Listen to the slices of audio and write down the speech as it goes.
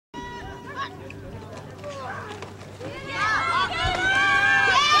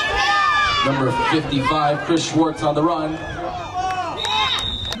Number 55, Chris Schwartz on the run.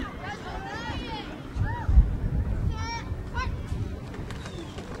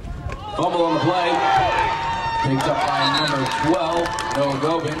 Fumble on the play. Picked up by number 12, Noah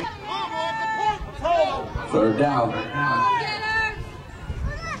Gobin. Third down.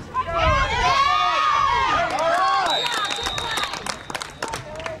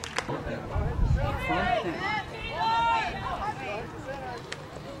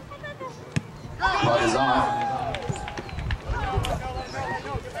 Punt is off.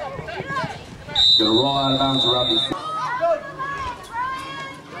 Gonna roll out of bounds around the field.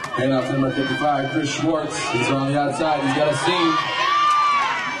 Hand off to number 55, Chris Schwartz. He's on the outside. He's got a seam.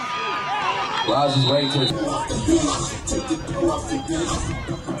 Allows his way to.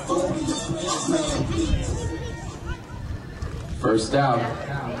 First down.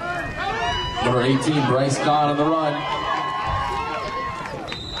 Number 18, Bryce Kahn on the run.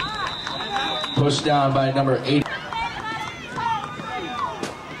 Pushed down by number 8.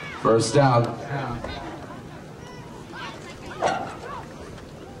 First down.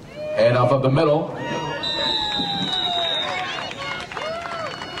 And off of the middle.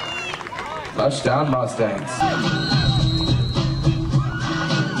 Touchdown, Mustangs.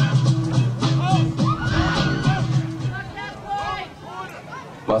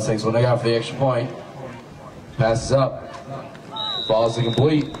 Mustangs will take out for the extra point. Passes up. Falls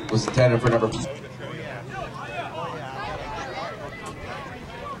incomplete. Was intended for number 2.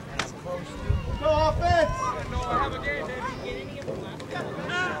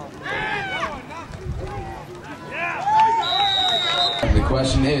 The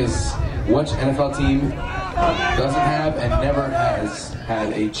question is, which NFL team doesn't have and never has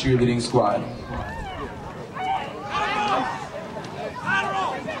had a cheerleading squad?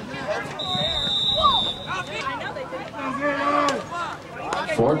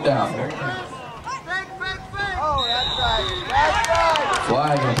 Fourth down.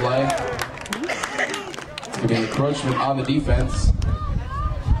 Flag in play. It's going to be an encroachment on the defense.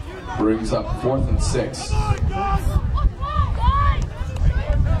 Brings up 4th and 6.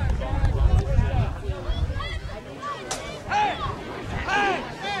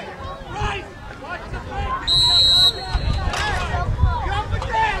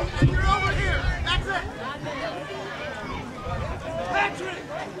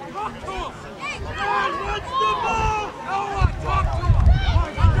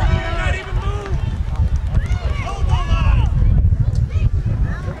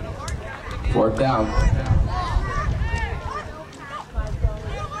 Fourth down.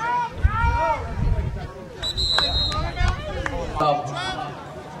 Up.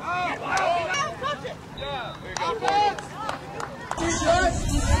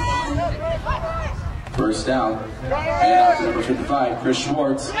 First down. And out to number 55, Chris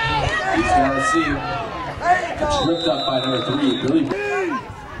Schwartz. He's got a seam. Tripped up by number 3, Billy.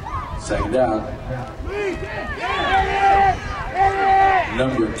 Second down.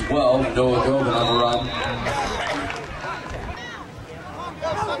 Number 12, Noah Gobin on the run.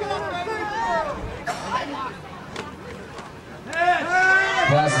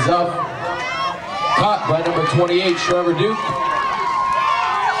 Passes up. Caught by number 28, Trevor Duke.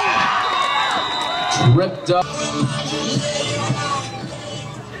 Tripped up.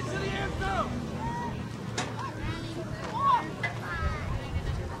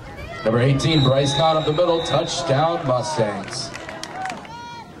 Number 18, Bryce Kahn up the middle. Touchdown, Mustangs.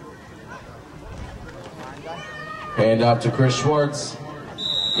 Hand off to Chris Schwartz.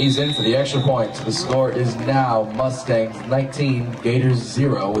 He's in for the extra point. The score is now Mustangs 19, Gators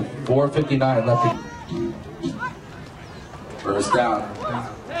 0 with 4:59 left. First down.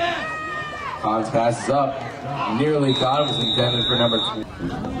 Kahn's passes up. Nearly got him. Was intended for number 2.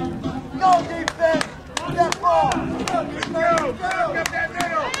 Go defense! That ball! Go defense! Back up that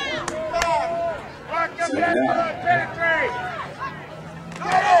middle! Back up that middle! Penetrate!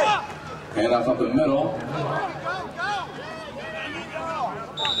 Hand off up the middle.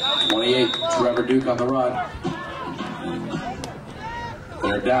 28, Trevor Duke on the run.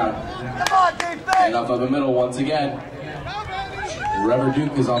 Third down. Come on, defense! Hand off up the middle once again. Trevor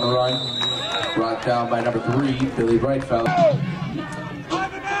Duke is on the run. Brought down by number 3, Billy Brightfeld.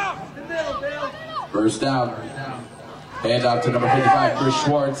 First down. Hand off to number 55, Chris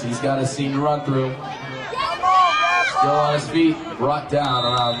Schwartz. He's got a seam to run through. Still on his feet. Brought down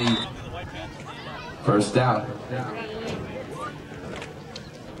around the first down.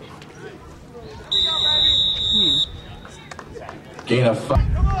 Gain of 5.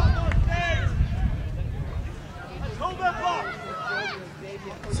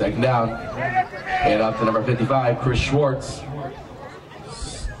 Second down. Hand off to number 55, Chris Schwartz.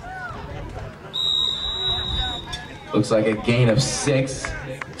 Looks like a gain of 6.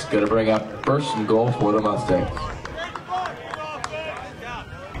 It's going to bring up first and goal for the Mustangs.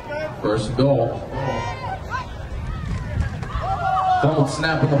 First and goal. Fumbled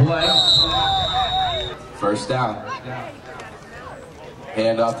snap in the play. First down.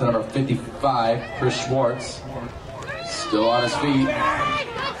 Hand off to number 55, Chris Schwartz. Still on his feet.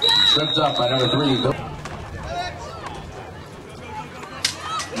 Tripped up by number 3.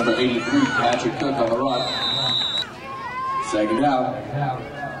 Number 83, Patrick Cook on the run. Second down.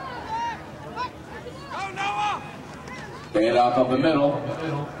 Hand off up the middle.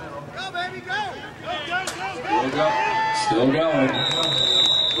 Go, baby, go! Still going.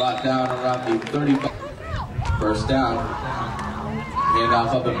 Brought down around the 35. First down. Hand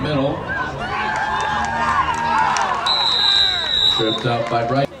off up the middle. Tripped up by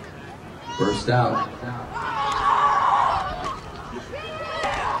Bright. First down.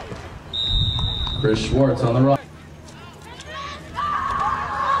 Chris Schwartz on the run.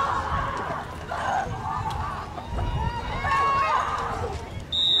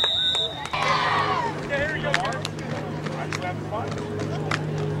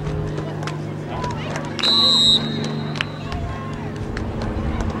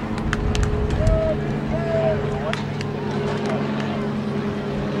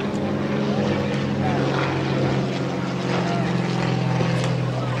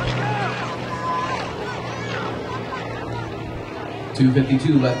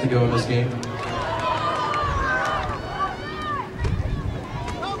 .252 left to go in this game.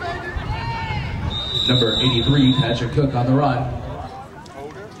 Number 83, Patrick Cook on the run.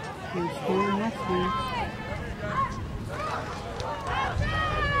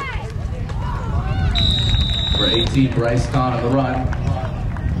 Number 18, Bryce Kahn on the run.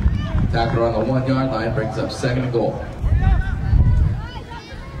 Tackler on the 1-yard line brings up second and goal.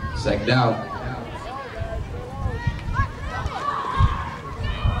 Second down.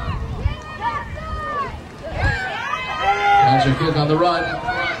 Patrick Cook on the run.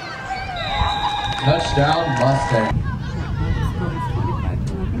 Touchdown, Mustang.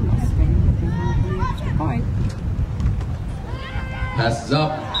 Passes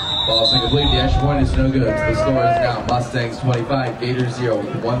up. Ball's incomplete. The extra point is no good. The score is now Mustangs 25, Gators 0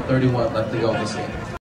 with 1:31 left to go in this game.